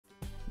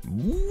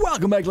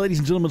Welcome back, ladies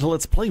and gentlemen, to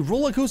Let's Play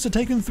Rollercoaster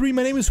Tycoon 3.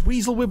 My name is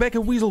Weasel. We're back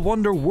at Weasel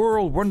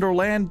Wonderworld,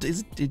 Wonderland.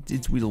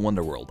 It's Weasel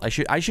Wonderworld.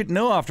 I should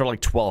know after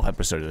like 12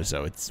 episodes or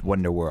so. It's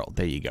Wonderworld.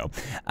 There you go.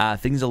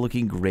 Things are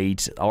looking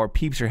great. Our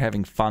peeps are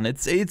having fun.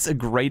 It's a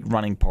great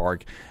running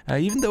park,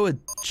 even though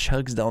it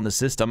chugs down the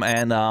system.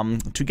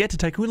 And to get to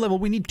Tycoon level,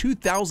 we need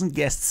 2,000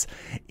 guests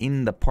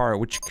in the park,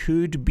 which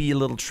could be a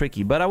little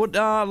tricky. But I would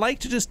like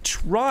to just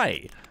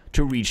try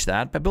to reach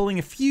that by building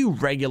a few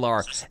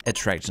regular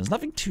attractions.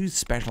 Nothing too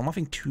special,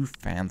 nothing too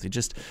fancy,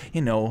 just,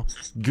 you know,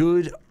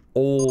 good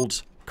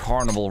old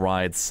carnival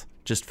rides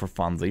just for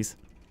funsies.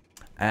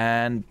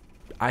 And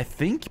I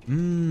think,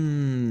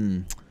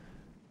 one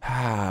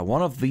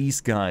of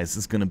these guys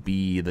is gonna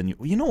be the new,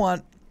 you know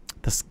what?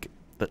 The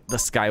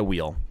Sky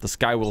Wheel. The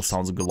Sky Wheel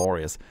sounds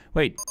glorious.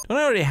 Wait, don't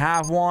I already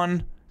have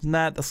one? Isn't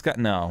that the Sky?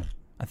 No.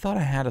 I thought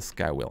I had a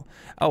Sky Wheel.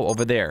 Oh,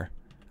 over there.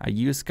 Are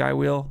you a Sky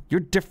Wheel? You're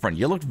different.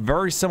 You look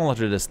very similar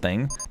to this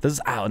thing. This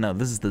is, oh no,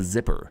 this is the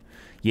Zipper.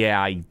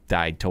 Yeah, I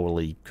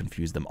totally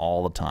confuse them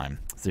all the time.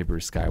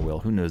 Zipper, Sky Wheel,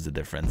 who knows the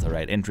difference? All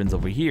right, entrance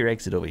over here,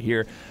 exit over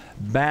here.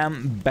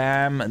 Bam,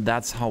 bam,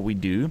 that's how we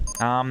do.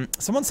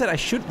 Someone said I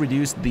should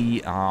reduce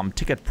the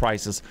ticket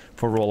prices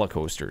for roller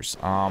coasters.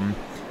 I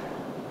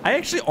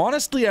actually,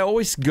 honestly, I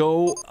always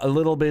go a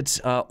little bit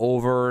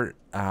over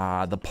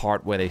the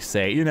part where they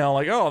say, you know,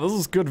 like, oh, this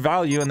is good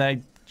value, and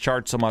they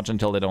charge so much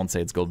until they don't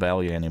say it's good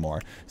value anymore.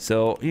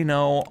 So, you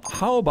know,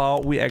 how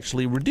about we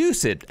actually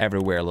reduce it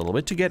everywhere a little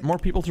bit to get more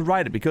people to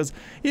ride it? Because,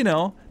 you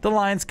know, the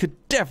lines could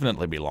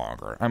definitely be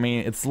longer. I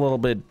mean, it's a little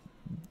bit,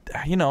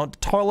 you know,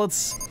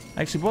 toilets.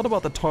 Actually, what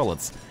about the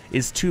toilets?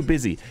 Is too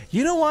busy.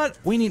 You know what?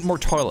 We need more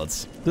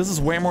toilets. This is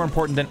way more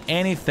important than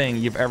anything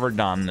you've ever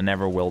done and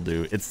ever will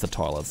do. It's the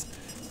toilets.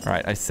 All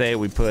right, I say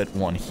we put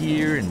one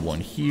here and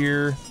one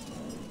here.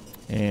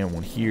 And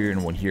one here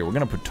and one here. We're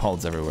gonna put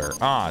toilets everywhere.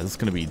 This is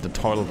gonna be the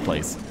toilet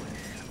place.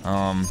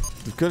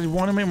 Because we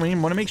want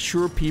to make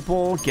sure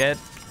people get,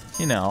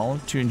 you know,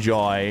 to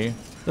enjoy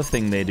the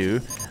thing they do.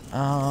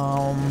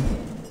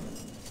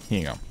 Here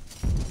you go.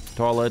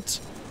 Toilet.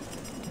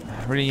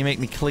 Really, you make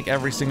me click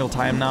every single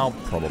time now?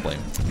 Probably.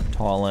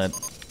 Toilet.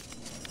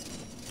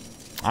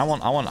 I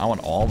want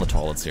all the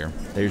toilets here.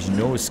 There's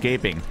no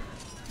escaping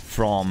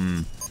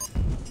from.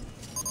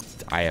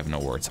 I have no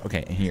words.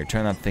 Okay, here,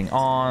 turn that thing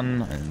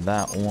on, and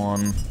that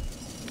one.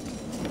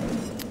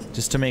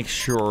 Just to make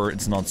sure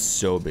it's not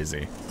so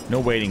busy.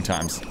 No waiting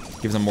times.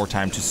 Gives them more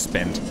time to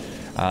spend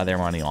their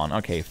money on.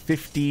 Okay,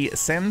 50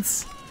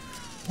 cents.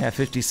 Yeah,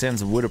 50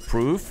 cents would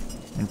approve.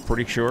 I'm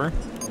pretty sure.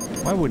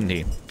 Why wouldn't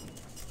he?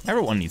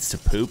 Everyone needs to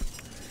poop.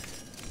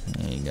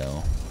 There you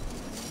go.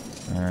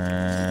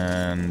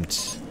 And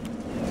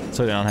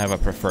so they don't have a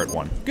preferred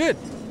one. Good.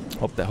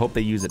 Hope they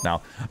use it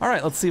now. All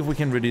right, let's see if we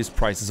can reduce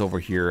prices over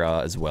here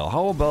as well.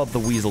 How about the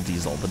Weasel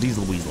Diesel, the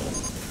Diesel Weasel?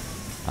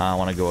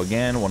 Want to go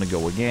again? Want to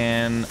go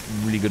again?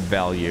 Really good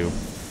value.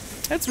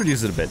 Let's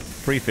reduce it a bit.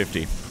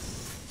 350.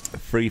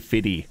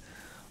 350.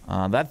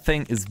 That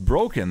thing is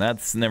broken.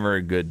 That's never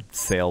a good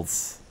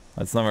sales.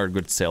 That's never a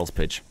good sales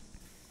pitch.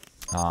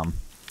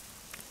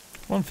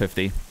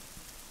 150.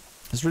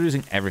 Just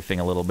reducing everything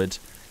a little bit.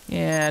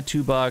 Yeah,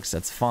 $2.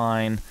 That's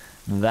fine.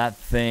 That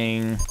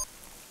thing.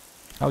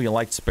 Oh, you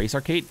liked Space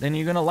Arcade? Then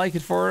you're gonna like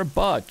it for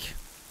 $1.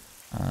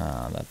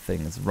 That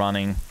thing is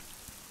running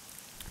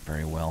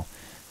very well.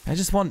 I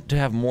just want to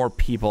have more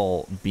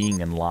people being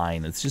in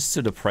line. It's just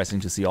so depressing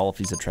to see all of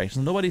these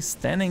attractions. Nobody's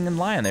standing in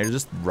line. They're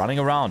just running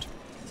around.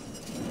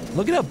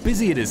 Look at how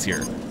busy it is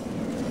here.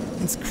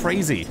 It's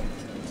crazy.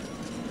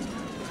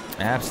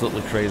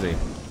 Absolutely crazy.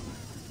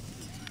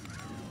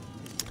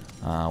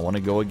 Want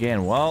to go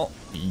again? Well,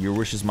 your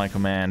wish is my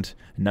command.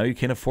 Now you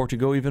can afford to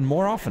go even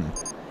more often.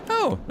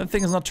 Oh, that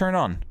thing is not turned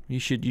on. You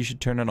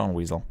should turn it on,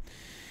 Weasel.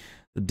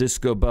 The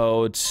disco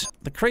boat,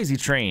 the crazy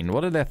train.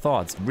 What are their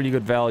thoughts? Really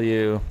good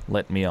value.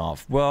 Let me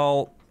off.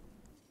 Well,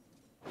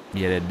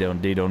 yeah,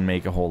 they don't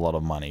make a whole lot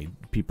of money.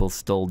 People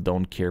still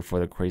don't care for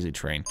the crazy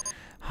train.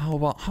 How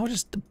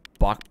just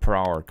 $1 per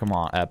hour? Come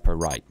on, per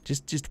ride.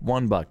 Just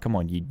 $1. Come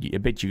on, I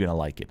bet you're gonna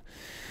like it.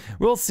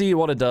 We'll see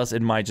what it does.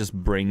 It might just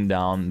bring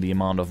down the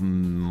amount of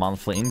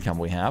monthly income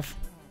we have.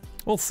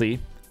 We'll see.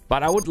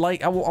 But I would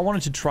like, I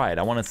wanted to try it.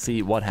 I want to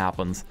see what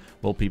happens.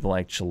 Will people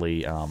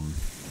actually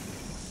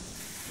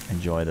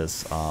enjoy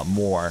this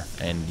more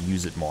and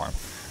use it more?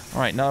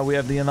 All right, now we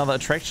have another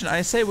attraction.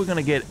 I say we're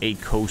gonna get a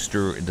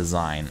coaster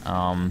design.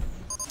 How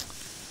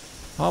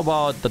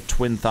about the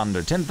Twin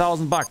Thunder?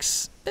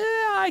 $10,000.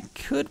 I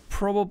could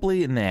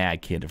probably, nah, I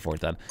can't afford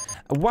that.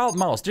 A Wild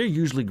Mouse, they're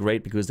usually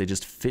great because they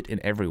just fit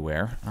in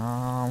everywhere.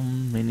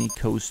 Mini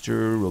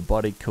coaster,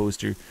 robotic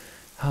coaster.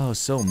 Oh,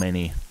 so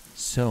many,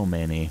 so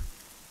many.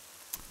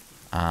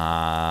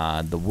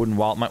 The wooden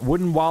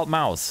wild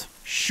mouse.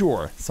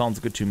 Sure, sounds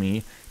good to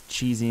me.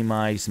 Cheesy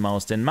mice,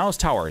 mouse, and mouse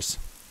towers.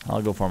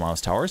 I'll go for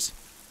mouse towers.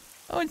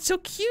 Oh, it's so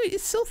cute.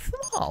 It's so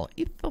small.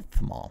 It's so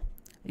small.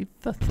 It's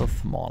so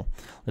small.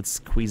 Let's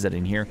squeeze that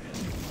in here.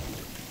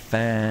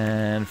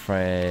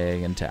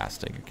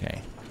 Fantastic.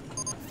 Okay.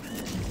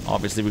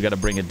 Obviously, we got to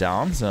bring it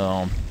down.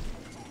 So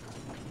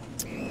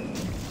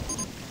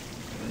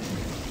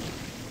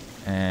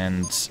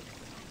And,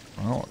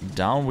 well,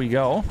 down we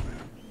go.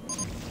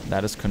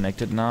 That is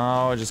connected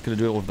now. Just gonna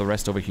do it with the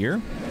rest over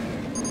here.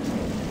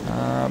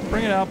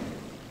 Bring it up.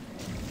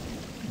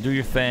 Do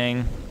your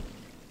thing.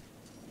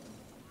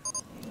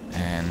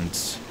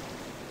 And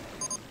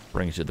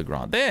bring it to the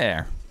ground.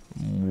 There!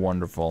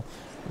 Wonderful.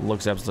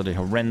 Looks absolutely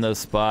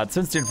horrendous, but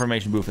since the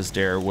information booth is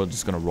there, we're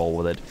just gonna roll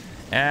with it.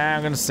 And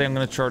I'm gonna say I'm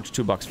gonna charge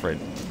 $2 for it.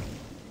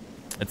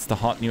 It's the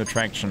hot new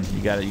attraction.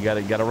 You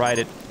gotta ride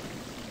it.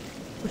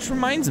 Which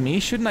reminds me,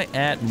 shouldn't I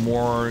add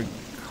more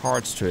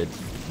cards to it?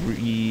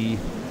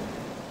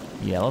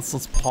 Yeah,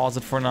 let's pause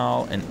it for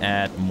now and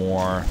add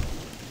more.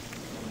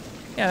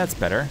 Yeah, that's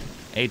better.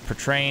 8 per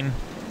train.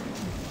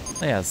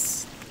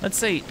 Yes, let's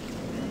say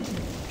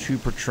 2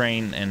 per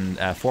train and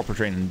 4 per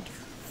train and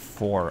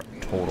 4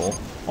 total.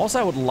 Also,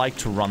 I would like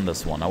to run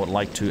this one. I would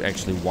like to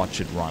actually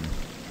watch it run.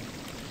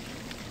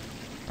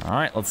 All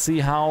right, let's see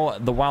how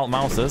the wild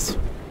mouse is.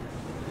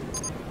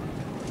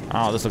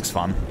 Oh, this looks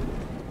fun.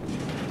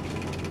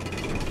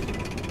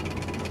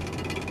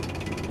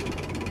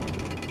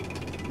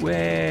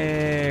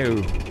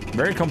 Whoa!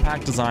 Very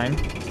compact design.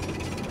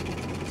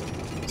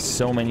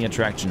 So many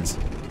attractions.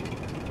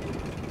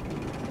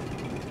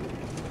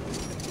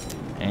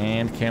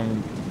 And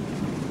can...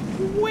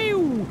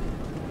 Woo!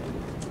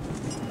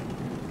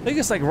 I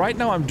guess like right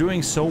now I'm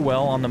doing so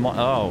well on the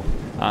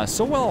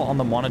so well on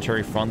the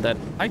monetary front that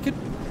I could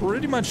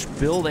pretty much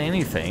build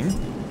anything.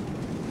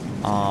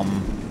 I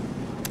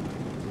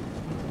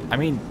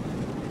mean,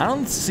 I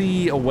don't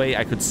see a way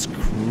I could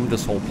screw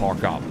this whole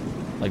park up.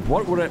 Like,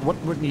 what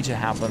would need to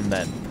happen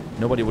that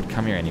nobody would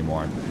come here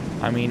anymore?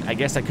 I mean, I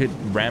guess I could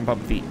ramp up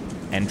the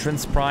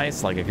entrance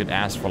price. Like, I could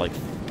ask for like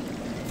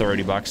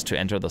 $30 to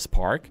enter this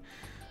park.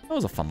 That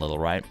was a fun little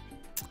ride.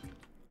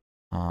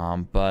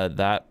 But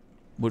that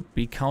would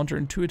be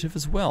counterintuitive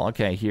as well.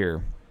 Okay,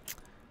 here,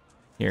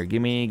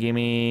 give me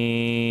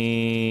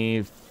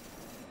 $50,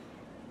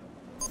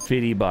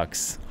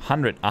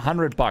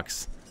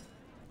 $100.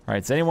 All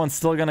right, is anyone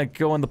still gonna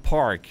go in the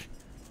park?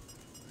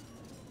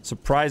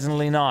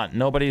 Surprisingly not.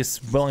 Nobody's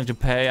willing to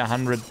pay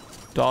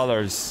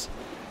 $100.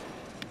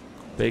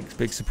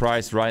 Big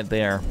surprise right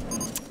there.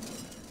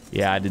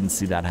 Yeah, I didn't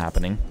see that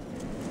happening.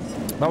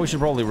 But we should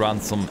probably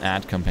run some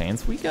ad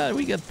campaigns. We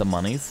get the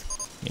monies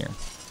here.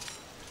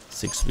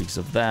 6 weeks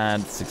of that.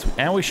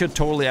 And we should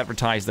totally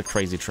advertise the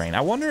crazy train.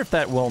 I wonder if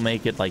that will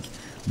make it like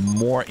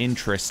more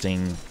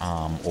interesting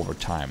over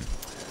time.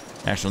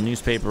 National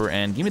newspaper,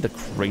 and give me the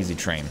crazy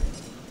train.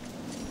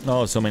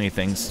 Oh, so many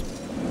things.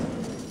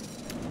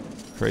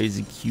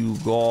 Crazy Q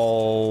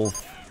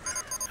Golf.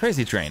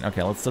 Crazy train.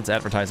 Okay, let's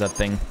advertise that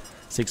thing.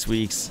 6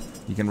 weeks.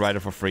 You can ride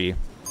it for free.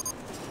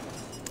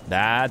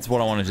 That's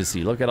what I wanted to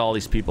see. Look at all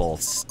these people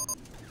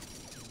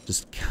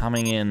just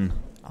coming in.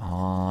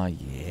 Oh,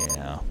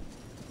 yeah.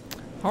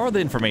 How are the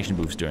information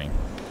booths doing?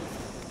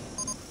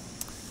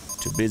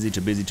 Too busy,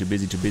 too busy, too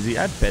busy, too busy.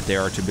 I bet they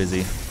are too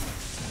busy.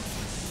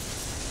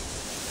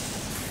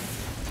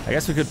 I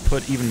guess we could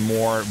put even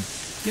more.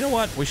 You know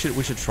what? We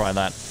should try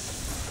that.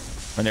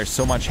 When there's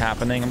so much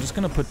happening, I'm just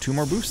gonna put 2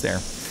 more booths there.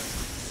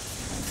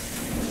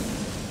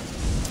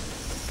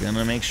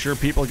 Gonna make sure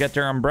people get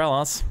their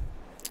umbrellas.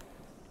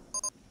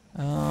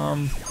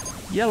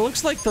 Yeah, it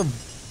looks like the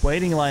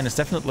waiting line is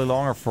definitely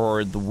longer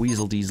for the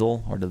Weasel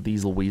Diesel, or the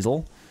Diesel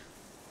Weasel.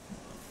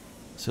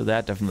 So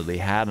that definitely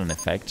had an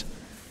effect.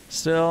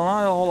 Still,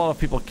 not a whole lot of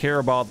people care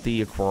about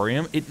the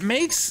aquarium. It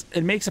makes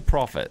a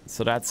profit,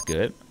 so that's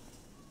good.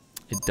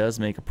 It does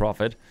make a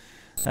profit.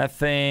 That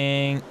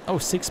thing, oh,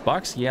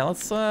 $6. Yeah,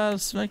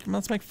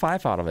 let's make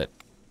 5 out of it.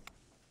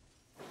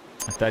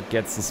 If that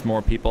gets us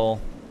more people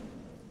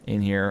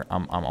in here,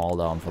 I'm all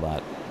down for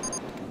that.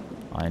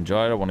 I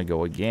enjoyed it. I want to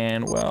go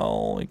again.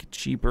 Well, make it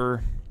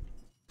cheaper.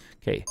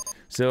 Okay,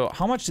 so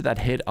how much did that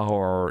hit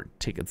our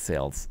ticket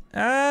sales?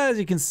 As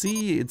you can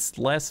see, it's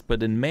less,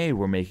 but in May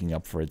we're making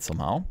up for it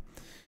somehow.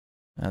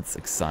 That's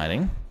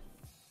exciting.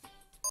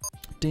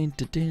 Okay,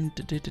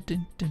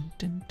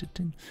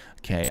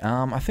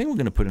 I think we're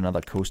gonna put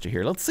another coaster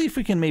here. Let's see if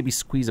we can maybe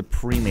squeeze a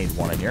pre-made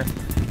one in here.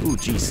 Ooh,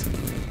 jeez.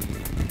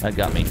 That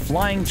got me.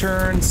 Flying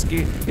turns.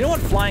 You know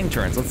what? Flying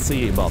turns. Let's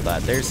see about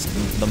that. There's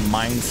the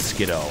Mine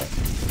Skiddo.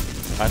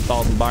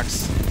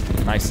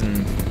 $5,000. Nice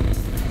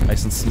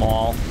and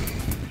small.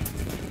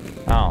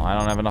 Oh, I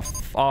don't have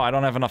enough. Oh, I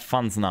don't have enough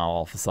funds now.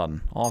 All of a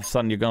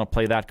sudden, you're gonna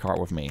play that card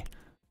with me.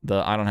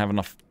 The I don't have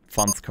enough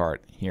funds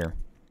card here.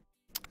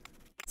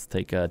 Let's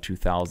take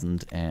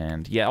 2,000,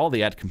 and yeah, all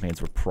the ad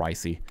campaigns were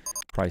pricey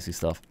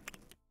stuff.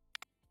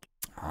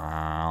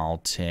 I'll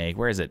take.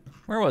 Where is it?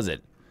 Where was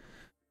it?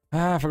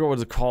 I forgot what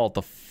it's called.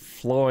 The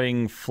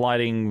flying,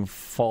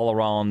 fall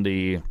around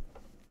the.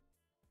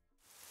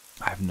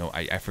 I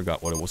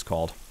forgot what it was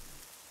called.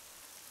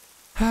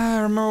 I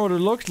remember what it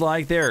looked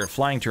like. There,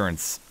 flying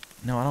turns.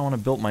 No, I don't want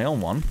to build my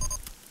own one.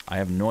 I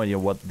have no idea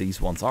what these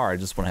ones are. I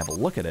just want to have a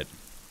look at it.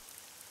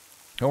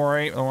 Don't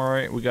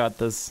worry. We got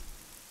this.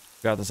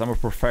 I'm a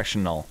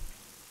professional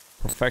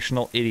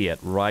idiot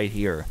right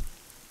here.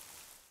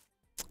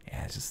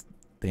 Yeah, just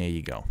There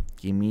you go.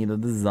 Give me the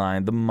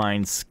design, the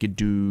mind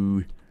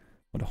skidoo.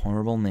 What a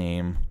horrible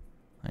name.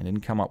 I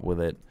didn't come up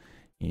with it.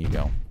 Here you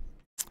go.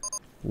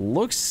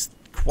 Looks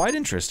quite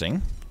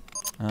interesting.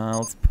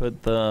 Let's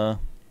put the...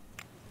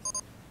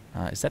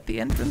 is that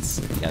the entrance?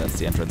 Yeah, that's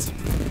the entrance.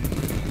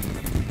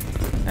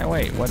 Hey,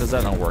 wait, why does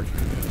that not work?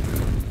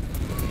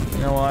 You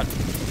know what?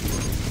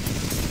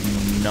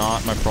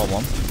 Not my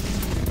problem.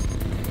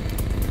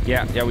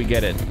 Yeah, we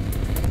get it.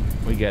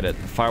 We get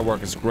it. The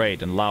firework is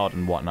great and loud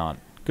and whatnot.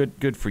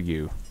 Good for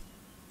you.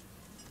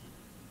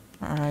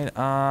 Alright,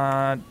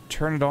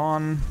 turn it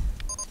on.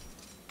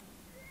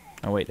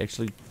 Oh wait,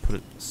 actually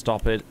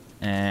stop it,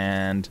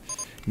 and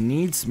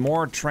needs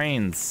more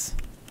trains.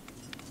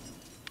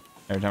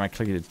 Every time I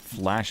click it, it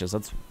flashes.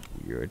 That's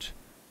weird.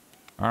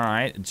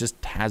 Alright, it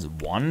just has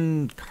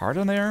one card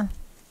on there?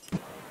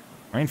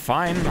 I mean,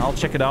 fine, I'll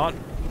check it out.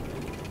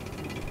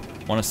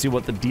 Want to see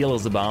what the deal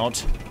is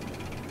about.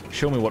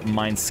 Show me what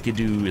Mind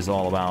Skidoo is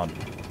all about.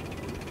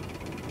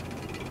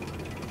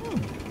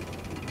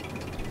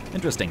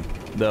 Interesting.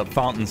 The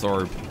fountains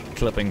are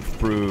clipping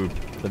through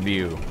the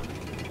view.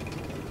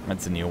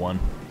 That's a new one.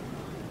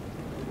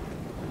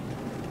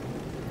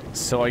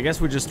 So I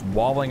guess we're just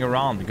wobbling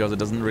around because it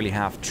doesn't really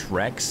have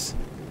tracks.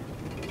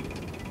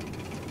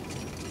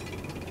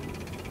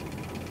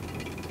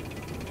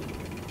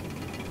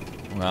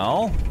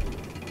 Well,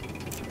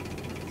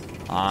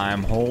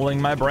 I'm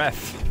holding my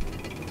breath.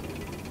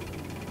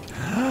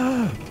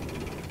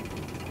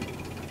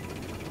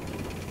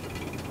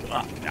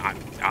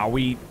 Are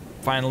we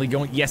finally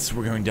going? Yes,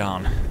 we're going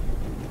down.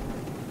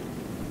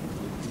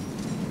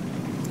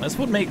 This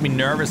would make me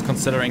nervous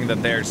considering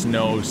that there's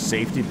no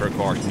safety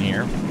precaution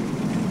here.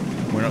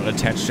 We're not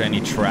attached to any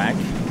track.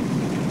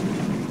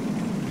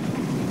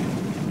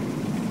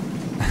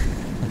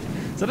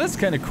 So that's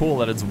kind of cool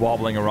that it's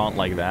wobbling around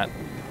like that.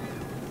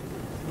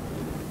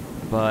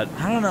 But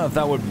I don't know if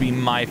that would be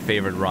my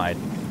favorite ride.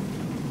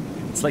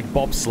 It's like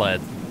bobsled.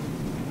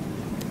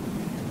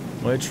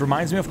 Which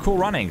reminds me of Cool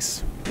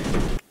Runnings.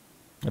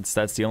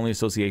 That's the only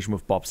association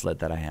with bobsled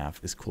that I have,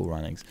 is Cool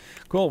Runnings.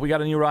 Cool, we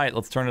got a new ride.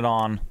 Let's turn it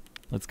on.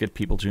 Let's get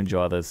people to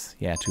enjoy this.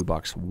 Yeah, $2.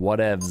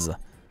 Whatevs.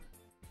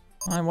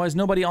 Why is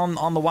nobody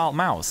on the Wild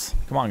Mouse?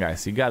 Come on,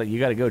 guys. You gotta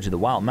go to the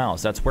Wild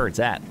Mouse. That's where it's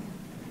at.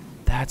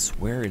 That's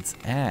where it's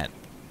at.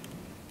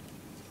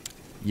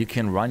 You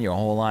can run your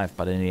whole life,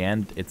 but in the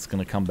end, it's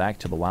gonna come back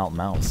to the Wild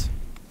Mouse.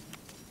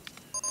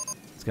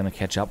 It's gonna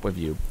catch up with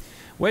you.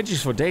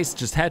 Wedges for days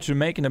just had to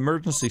make an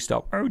emergency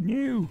stop. Oh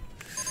no.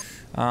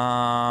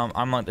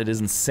 It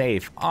isn't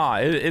safe.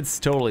 It's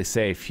totally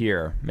safe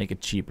here. Make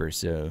it cheaper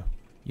so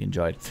you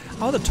enjoy it.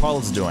 How are the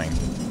toilets doing?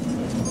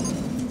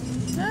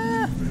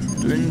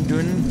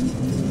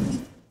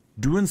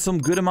 Doing some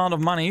good amount of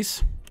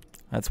monies.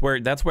 That's where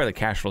the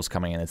cash flow's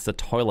coming in. It's the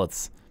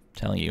toilets, I'm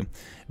telling you.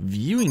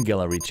 Viewing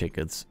gallery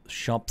tickets,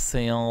 shop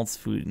sales,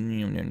 food,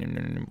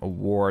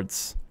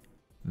 awards.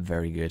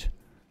 Very good.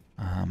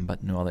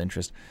 But no other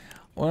interest.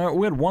 Well,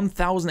 we're at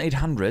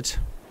 1,800.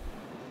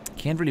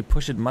 Can't really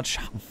push it much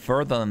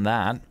further than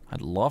that.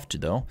 I'd love to,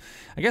 though.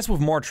 I guess with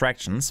more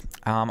attractions.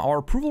 Our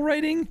approval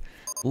rating,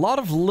 a lot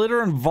of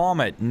litter and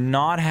vomit.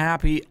 Not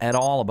happy at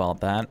all about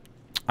that.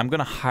 I'm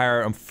gonna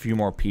hire a few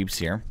more peeps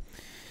here.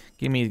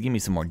 Give me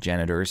some more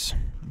janitors.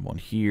 One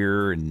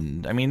here,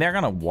 and I mean they're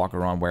gonna walk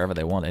around wherever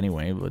they want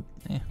anyway. But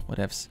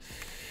whatevs.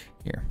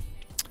 Here,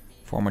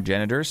 4 more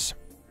janitors.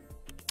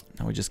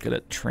 Now we just gotta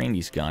train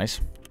these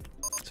guys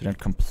so they're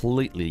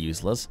completely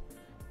useless.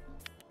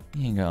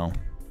 Here you go.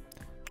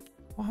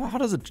 How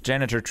does a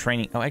janitor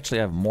training... Oh, actually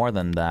I have more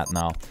than that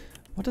now.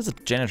 What does a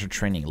janitor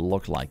training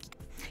look like?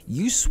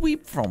 You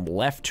sweep from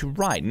left to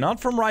right, not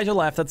from right to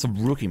left. That's a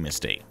rookie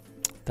mistake.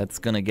 That's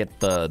gonna get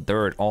the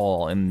dirt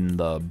all in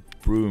the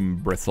broom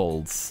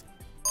bristles.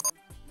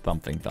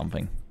 Thumping.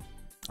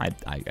 I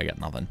got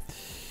nothing.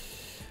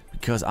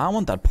 Because I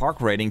want that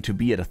park rating to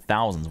be at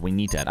 1,000. We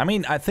need that. I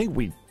mean, I think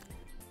we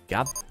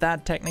got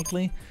that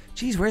technically.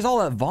 Jeez, where's all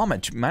that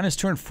vomit? Minus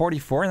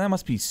 244? That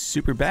must be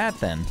super bad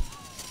then.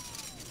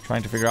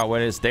 Trying to figure out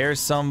what it is. There's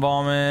some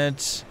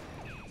vomit.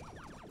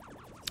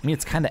 I mean,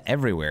 it's kind of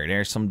everywhere.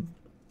 There's some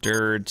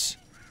dirt.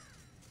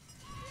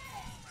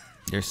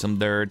 There's some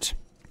dirt.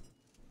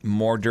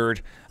 More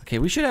dirt. Okay,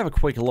 we should have a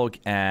quick look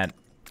at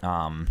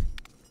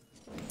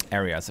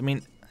areas. I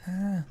mean,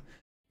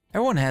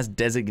 everyone has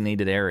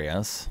designated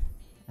areas.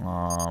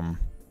 I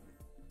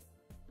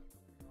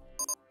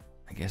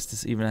guess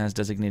this even has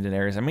designated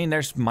areas. I mean,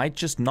 there's might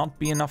just not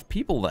be enough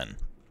people then.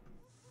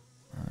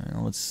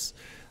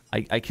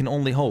 I can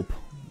only hope.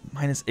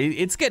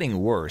 It's getting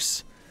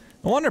worse.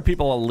 No wonder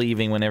people are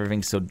leaving when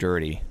everything's so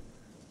dirty.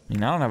 I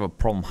mean, I don't have a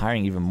problem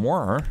hiring even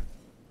more.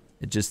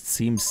 It just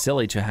seems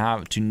silly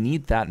to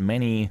need that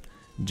many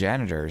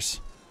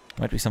janitors.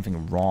 Might be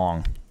something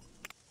wrong.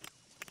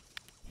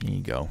 Here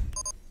you go.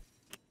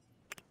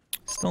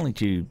 Still need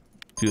to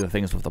do the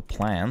things with the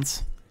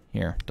plants.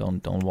 Here,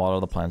 don't water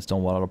the plants.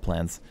 Don't water the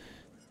plants.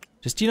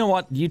 Just, you know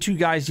what? You two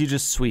guys, you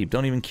just sweep.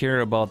 Don't even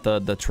care about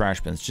the trash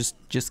bins.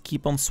 Just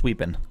keep on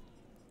sweeping.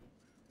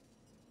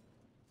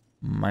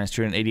 Minus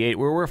 288.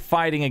 We're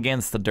fighting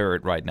against the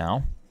dirt right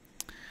now.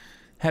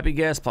 Happy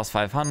guest, plus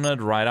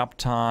 500. Ride up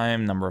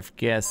time. Number of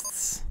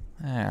guests.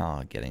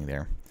 Oh, getting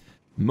there.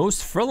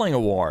 Most thrilling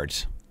award.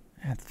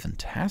 That's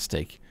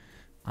fantastic.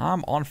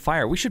 I'm on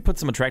fire. We should put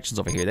some attractions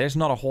over here. There's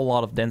not a whole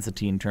lot of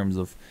density in terms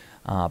of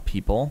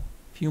people.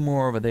 A few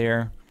more over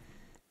there.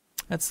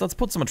 Let's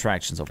put some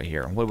attractions over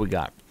here. What do we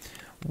got?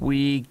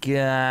 We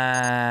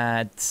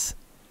got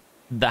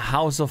the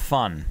House of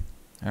Fun.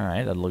 All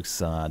right, that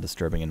looks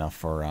disturbing enough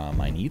for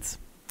my needs.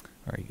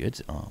 Very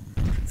good.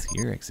 Entrance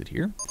here, exit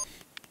here.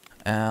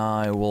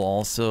 I will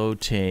also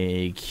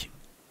take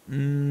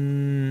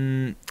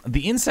the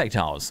Insect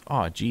House.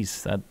 Oh,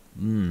 geez, that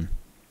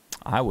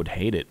I would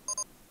hate it.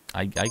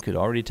 I could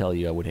already tell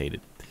you I would hate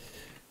it.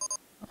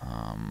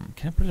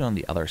 Can I put it on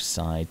the other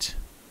side?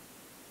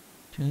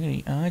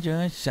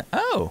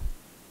 Oh!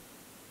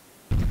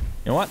 You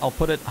know what? I'll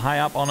put it high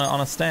up on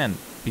a stand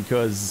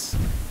because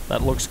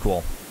that looks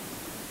cool,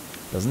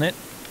 doesn't it?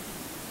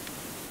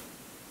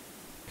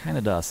 Kind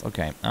of does.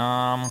 Okay.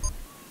 How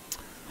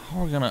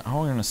are we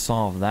gonna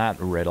solve that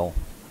riddle?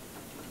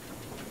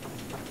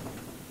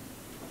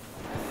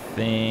 I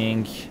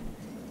think.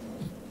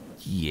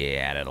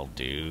 Yeah, that'll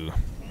do.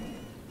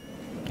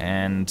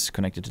 And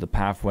connected to the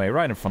pathway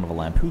right in front of a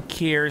lamp. Who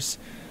cares?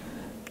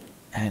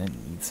 And it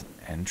needs an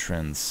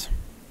entrance.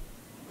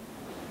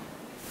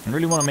 I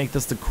really want to make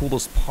this the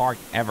coolest park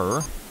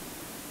ever,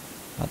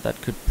 but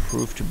that could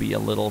prove to be a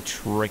little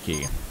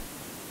tricky.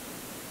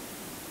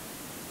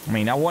 I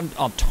mean, I want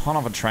a ton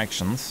of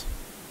attractions.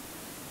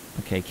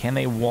 Okay, can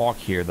they walk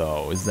here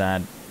though? Does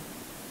that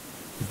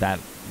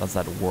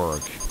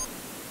work?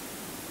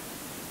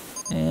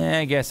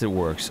 I guess it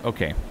works.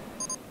 Okay.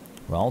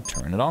 Well,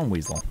 turn it on,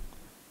 Weasel.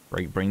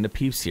 Bring the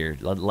peeps here.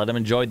 Let them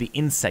enjoy the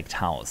insect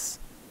house.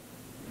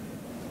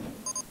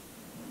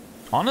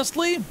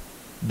 Honestly,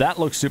 that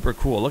looks super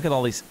cool. Look at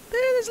all these.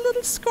 There's a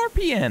little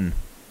scorpion.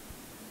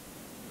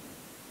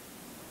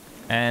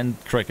 And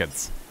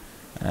crickets.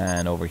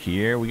 And over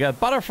here, we got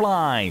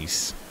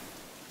butterflies.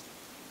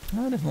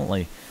 Oh,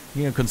 definitely.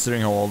 You know,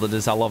 considering how old it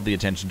is, I love the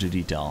attention to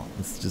detail.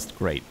 It's just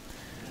great.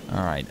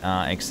 Alright,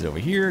 exit over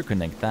here,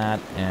 connect that,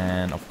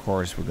 and of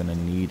course we're gonna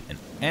need an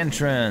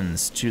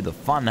entrance to the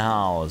fun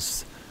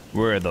house,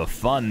 where the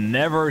fun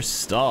never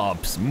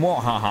stops.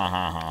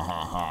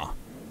 Mwahahahaha.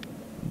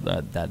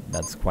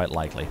 That's quite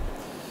likely.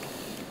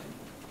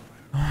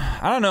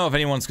 I don't know if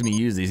anyone's gonna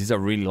use these. These are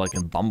really like a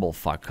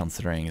bumblefuck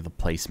considering the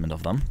placement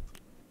of them.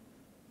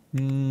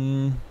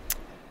 I'm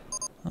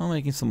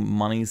making some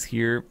monies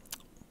here.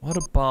 What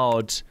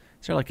about,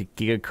 is there like a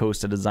Giga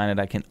Coaster design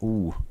that I can,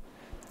 ooh.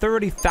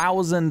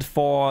 30,000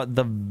 for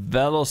the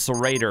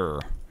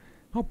Velociraptor.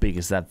 How big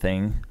is that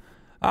thing?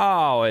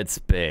 Oh, it's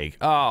big.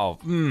 Oh,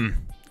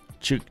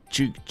 chook,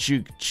 chook,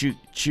 chook, chook,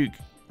 chook.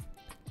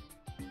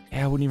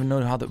 Yeah, I wouldn't even know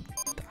how the,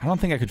 I don't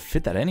think I could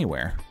fit that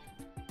anywhere.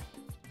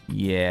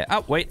 Yeah,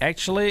 oh, wait,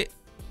 actually,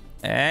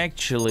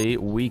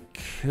 we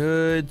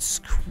could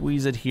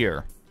squeeze it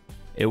here.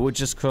 It would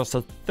just cost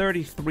us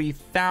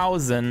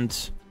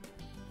 33,000.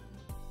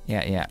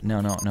 Yeah,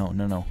 no,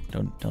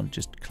 don't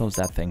just close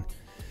that thing.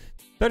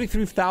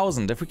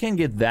 33,000. If we can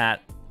get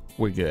that,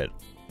 we're good.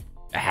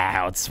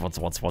 What's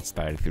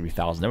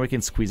 33,000? Then we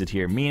can squeeze it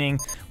here. Meaning,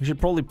 we should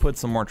probably put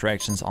some more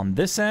attractions on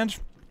this end,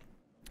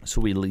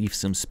 so we leave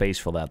some space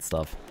for that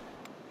stuff.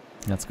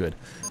 That's good.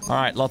 All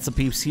right, lots of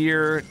peeps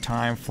here.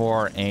 Time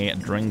for a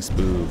drinks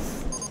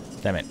booth.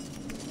 Damn it.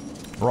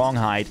 Wrong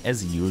height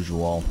as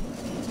usual.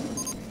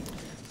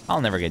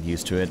 I'll never get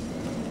used to it.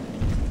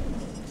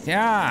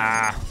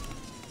 Yeah.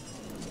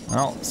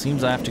 Well,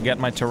 seems I have to get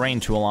my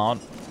terrain tool out.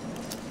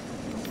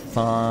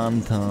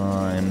 Fun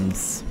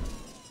times.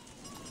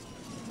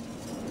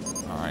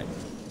 Alright.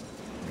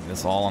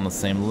 This all on the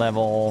same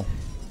level.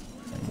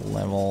 Same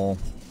level.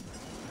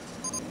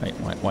 Wait,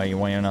 why are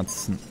you not...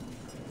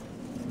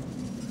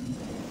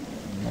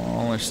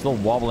 Well, they're still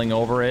wobbling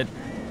over it.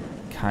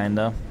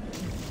 Kinda.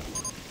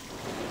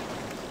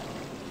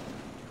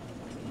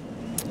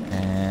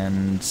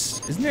 And...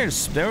 Isn't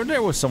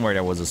there was somewhere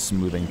there was a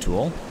smoothing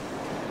tool.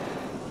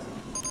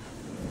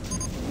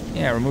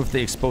 Yeah, remove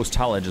the exposed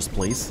tile edges,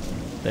 please.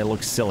 They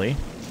look silly.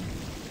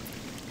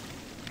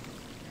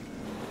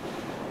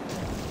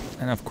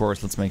 And of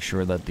course, let's make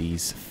sure that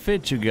these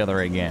fit together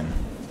again.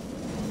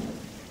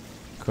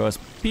 Because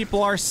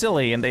people are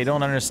silly and they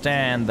don't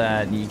understand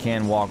that you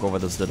can't walk over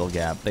this little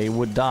gap. They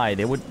would die.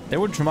 They would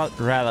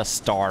rather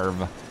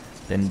starve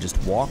than just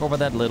walk over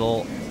that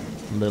little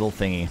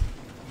thingy.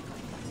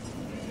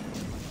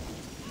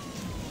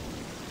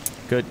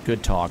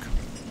 Good talk.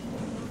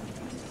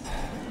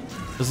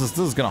 This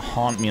is gonna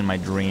haunt me in my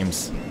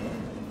dreams.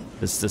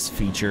 This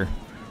feature.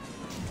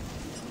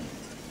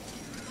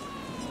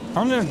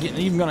 I'm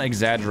even gonna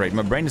exaggerate.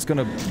 My brain is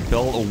gonna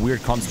build a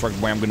weird construct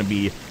where I'm gonna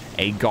be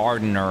a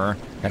gardener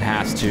that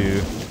has to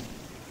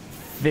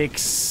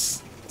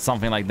fix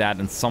something like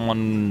that in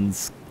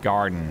someone's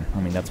garden.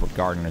 I mean, that's what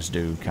gardeners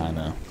do,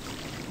 kinda.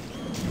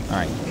 All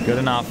right, good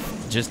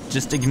enough.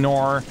 Just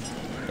ignore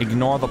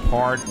the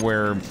part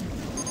where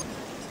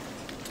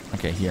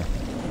Okay, here.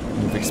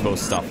 Move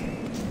exposed stuff.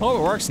 Oh,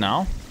 it works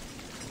now.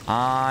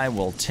 I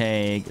will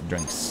take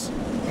drinks.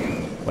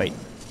 Wait.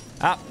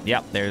 Ah,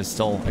 yeah, there's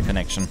still a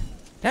connection.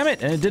 Damn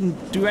it, and it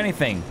didn't do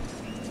anything.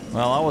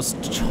 Well, that was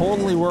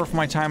totally worth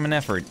my time and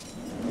effort.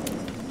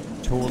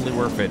 Totally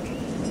worth it.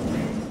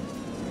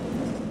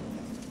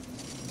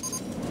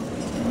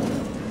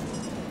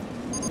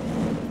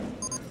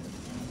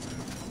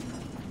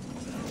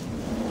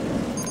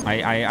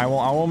 I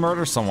will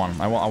murder someone.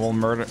 I will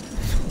murder.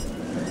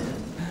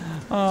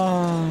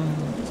 Are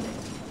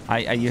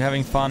you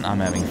having fun? I'm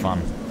having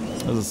fun.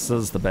 This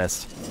is the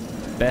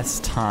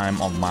best time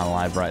of my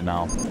life right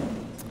now.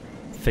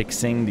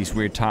 Fixing these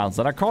weird tiles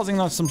that are causing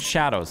us some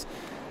shadows.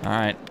 All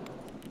right.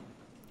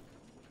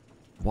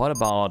 What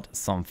about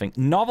something?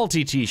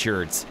 Novelty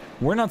t-shirts.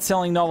 We're not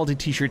selling novelty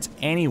t-shirts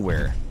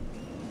anywhere.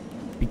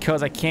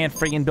 Because I can't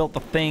friggin' build the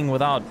thing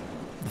without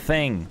the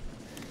thing.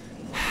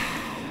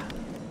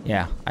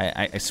 Yeah,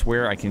 I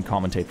swear I can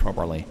commentate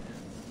properly.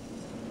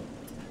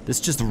 This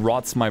just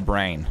rots my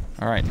brain.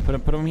 Alright,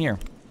 put them here.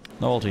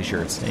 Novelty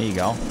shirts. There you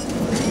go.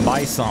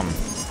 Buy some.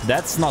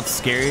 That's not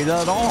scary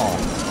at all.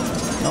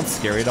 Not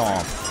scary at all.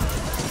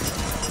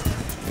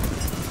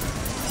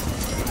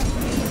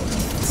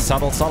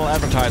 Subtle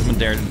advertisement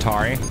there,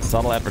 Atari.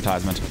 Subtle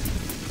advertisement.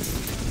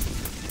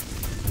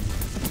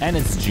 And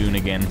it's June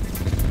again.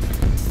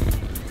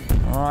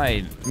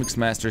 Alright,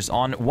 Mixmaster's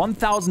on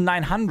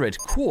 1,900.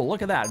 Cool,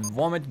 look at that.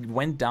 Vomit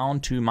went down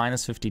to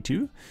minus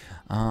 52,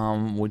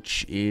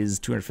 which is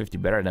 250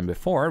 better than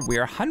before. We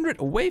are 100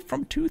 away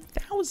from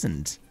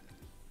 2,000.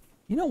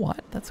 You know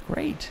what? That's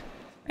great.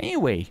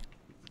 Anyway,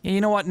 yeah,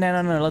 you know what?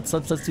 No, let's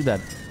do that.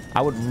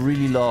 I would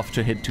really love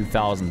to hit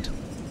 2,000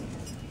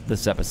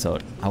 this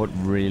episode. I would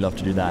really love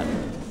to do that.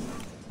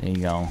 There you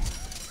go.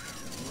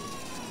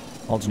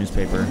 Ultra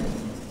newspaper.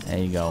 There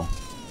you go.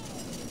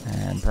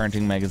 And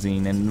parenting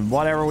magazine and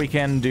whatever we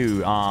can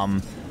do.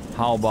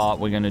 How about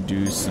we're gonna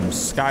do some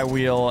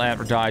Skywheel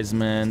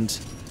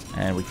advertisement,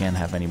 and we can't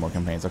have any more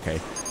campaigns.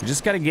 Okay, we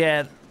just gotta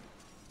get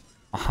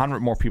 100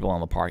 more people on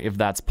the park if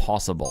that's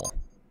possible.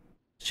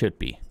 Should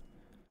be.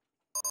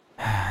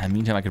 In the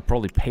meantime, I could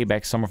probably pay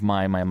back some of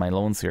my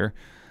loans here.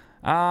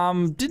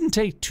 Didn't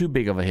take too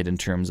big of a hit in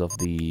terms of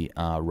the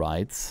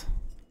rides.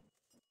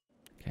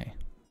 Okay,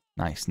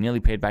 nice. Nearly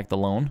paid back the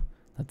loan.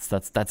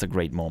 That's a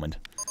great moment.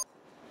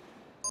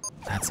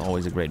 That's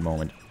always a great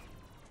moment.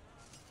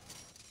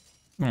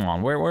 Come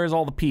on, where's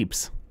all the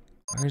peeps?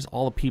 Where's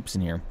all the peeps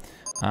in here?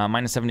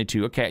 Minus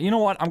 72. Okay, you know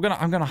what? I'm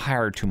gonna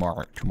hire two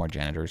more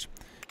janitors.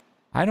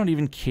 I don't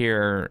even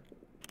care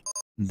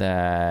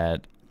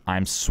that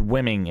I'm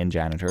swimming in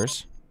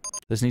janitors.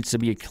 This needs to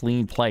be a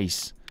clean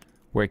place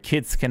where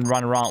kids can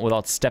run around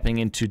without stepping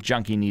into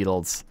junkie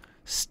needles,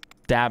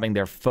 stabbing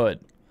their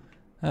foot.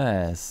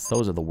 Those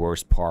are the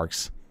worst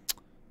parks.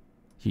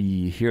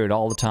 You hear it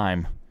all the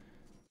time.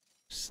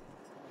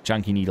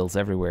 Junkie needles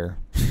everywhere.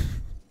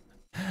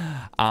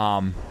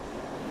 You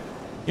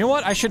know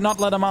what? I should not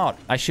let them out.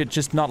 I should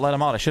just not let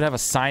them out. I should have a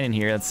sign in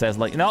here that says,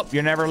 like, nope,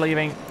 you're never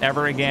leaving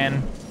ever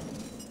again.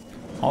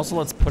 Also,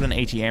 let's put an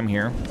ATM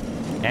here.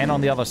 And on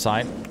the other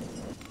side.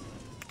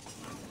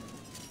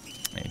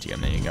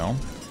 ATM, there you go.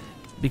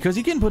 Because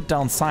you can put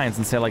down signs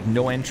and say, like,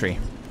 no entry.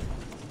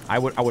 I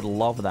would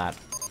love that.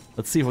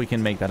 Let's see if we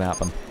can make that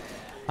happen.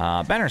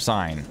 Banner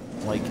sign.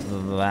 Like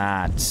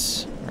that.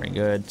 Very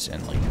good.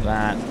 And like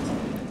that.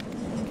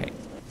 Okay.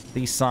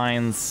 These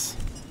signs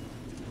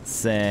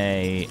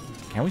say...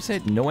 Can we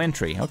say no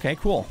entry? Okay,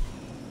 cool.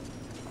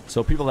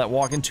 So people that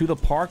walk into the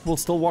park will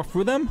still walk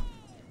through them?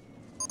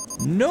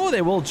 No,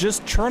 they will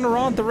just turn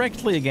around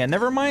directly again.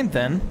 Never mind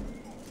then.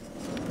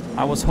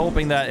 I was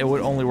hoping that it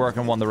would only work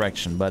in one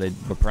direction, but it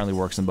apparently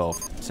works in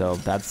both. So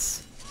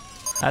that's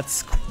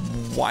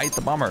quite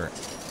the bummer.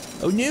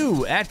 Oh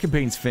no, ad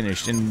campaign's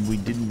finished and we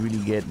didn't really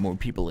get more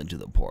people into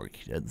the park.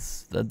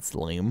 That's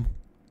lame.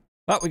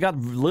 But we got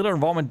litter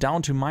involvement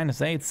down to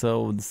 -8,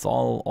 so it's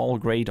all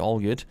great, all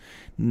good.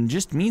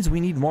 Just means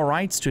we need more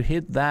rides to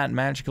hit that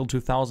magical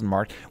 2,000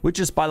 mark, which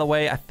is, by the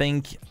way, I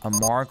think a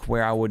mark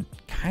where I would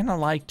kind of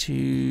like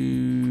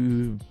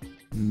to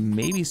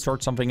maybe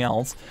start something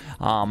else.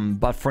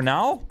 But for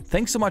now,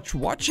 thanks so much for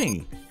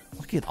watching.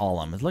 Look at all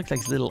of them. It looks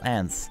like little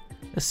ants.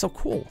 It's so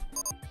cool.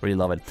 Really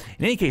love it.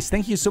 In any case,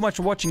 thank you so much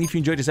for watching. If you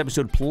enjoyed this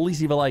episode, please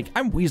leave a like.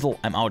 I'm Weasel.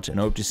 I'm out, and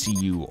I hope to see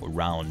you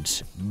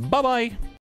around. Bye-bye.